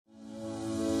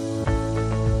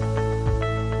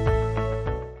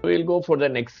we'll go for the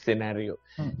next scenario.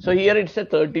 So here it's a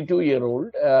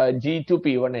 32-year-old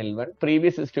G2P1L1,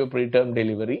 previous history of preterm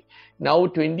delivery. Now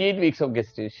 28 weeks of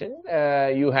gestation.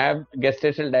 You have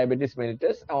gestational diabetes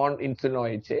mellitus on insulin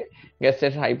OHA,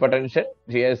 gestational hypertension.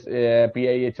 She has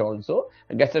PIH also,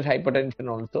 gestational hypertension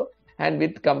also, and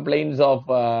with complaints of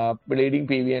bleeding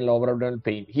PV and lower abdominal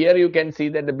pain. Here you can see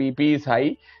that the BP is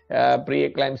high,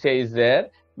 preeclampsia is there,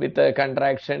 with a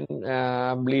contraction,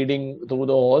 bleeding through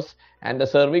the hose, and the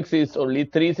cervix is only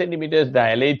 3 centimeters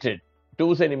dilated,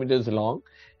 2 centimeters long,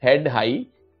 head high,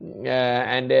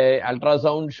 and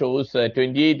ultrasound shows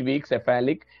 28 weeks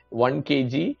cephalic, 1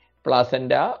 kg,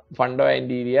 placenta, fundo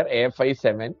anterior, AFI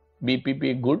 7,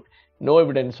 BPP good, no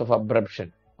evidence of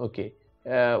abruption. Okay.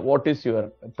 What is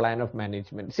your plan of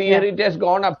management? See, here it has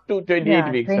gone up to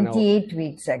 28 weeks. 28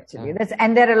 weeks actually.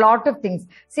 And there are a lot of things.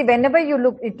 See, whenever you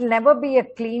look, it will never be a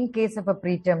clean case of a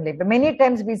preterm labor. Many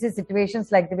times we see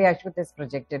situations like the way Aswath is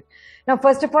projected. Now,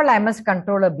 first of all, I must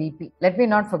control a BP. Let me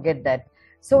not forget that.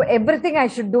 So everything I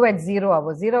should do at 0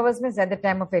 hours. 0 hours means at the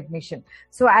time of admission.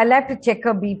 So I'll have to check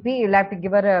her BP. You'll have to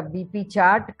give her a BP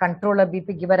chart, control her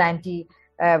BP, give her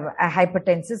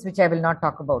anti-hypertensives, which I will not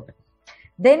talk about.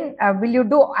 Then will you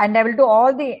do, and I will do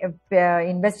all the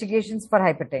investigations for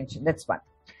hypertension. That's one.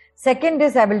 Second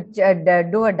is I will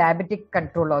do a diabetic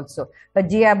control also, a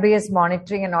GRBS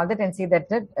monitoring and all that, and see that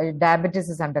the diabetes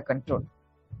is under control.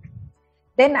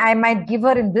 Then I might give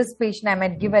her, in this patient, I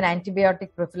might give an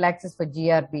antibiotic prophylaxis for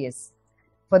GRBS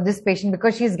for this patient,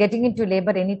 because she is getting into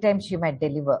labor anytime she might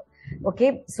deliver.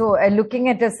 Okay, so looking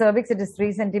at her cervix, it is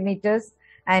 3 centimeters.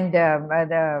 And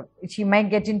she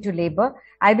might get into labor.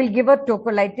 I will give her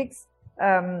tocolytics.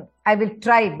 I will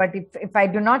try, but if I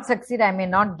do not succeed, I may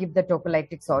not give the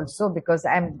tocolytics also, because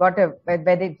I'm got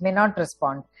whether it may not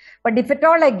respond. But if at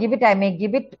all I give it, I may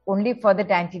give it only for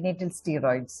the antenatal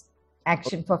steroids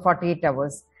action for 48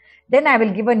 hours. Then I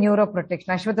will give a neuroprotection.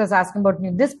 Aswath was asking about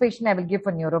this patient, I will give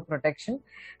for neuroprotection.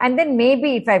 And then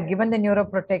maybe if I've given the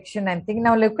neuroprotection, I'm thinking,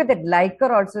 now look at that,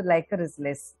 liker also, liker is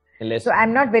less. So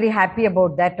I'm not very happy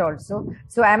about that also.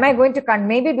 So am I going to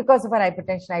maybe because of her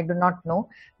hypertension, I do not know.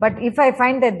 But if I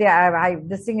find that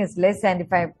this thing is less, and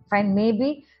if I find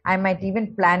maybe I might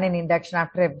even plan an induction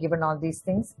after I've given all these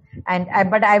things.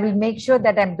 But I will make sure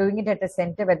that I'm doing it at a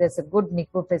center where there's a good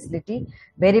NICU facility.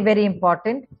 Very, very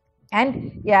important.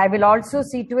 And yeah, I will also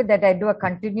see to it that I do a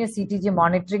continuous CTG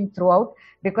monitoring throughout,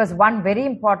 because one very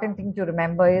important thing to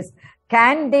remember is,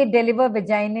 can they deliver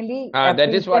vaginally?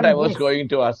 That is what I was going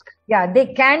to ask. Yeah,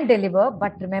 they can deliver,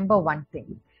 but remember one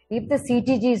thing. If the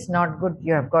CTG is not good,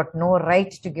 you have got no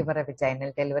right to give her a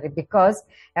vaginal delivery, because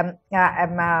a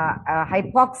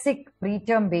hypoxic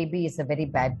preterm baby is a very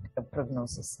bad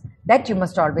prognosis. That you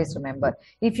must always remember.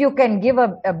 If you can give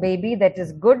a baby that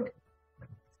is good,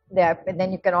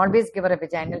 then you can always give her a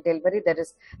vaginal delivery.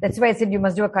 That's why I said you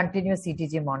must do a continuous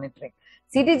CTG monitoring.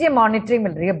 CTG monitoring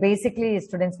will basically,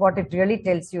 students, what it really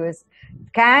tells you is,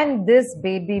 can this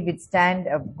baby withstand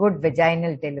a good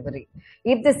vaginal delivery?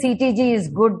 If the CTG is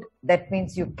good, that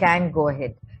means you can go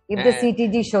ahead. If the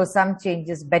CTG shows some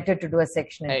changes, better to do a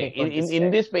section.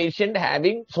 In this patient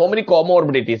having so many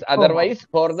comorbidities. Otherwise,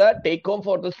 for the take home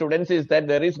for the students is that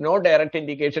there is no direct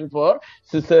indication for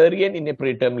cesarean in a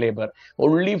preterm labor.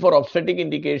 Only for obstetric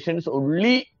indications,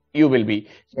 only you will be.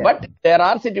 Yeah. But there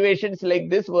are situations like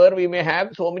this where we may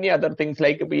have so many other things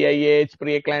like PIH,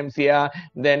 preeclampsia,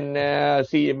 then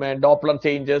Doppler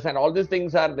changes, and all these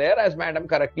things are there, as madam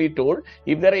correctly told.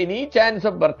 If there are any chance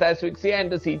of birth asphyxia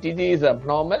and the CTG is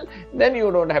abnormal, then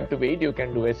you don't have to wait, you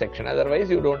can do a section. Otherwise,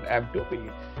 you don't have to wait.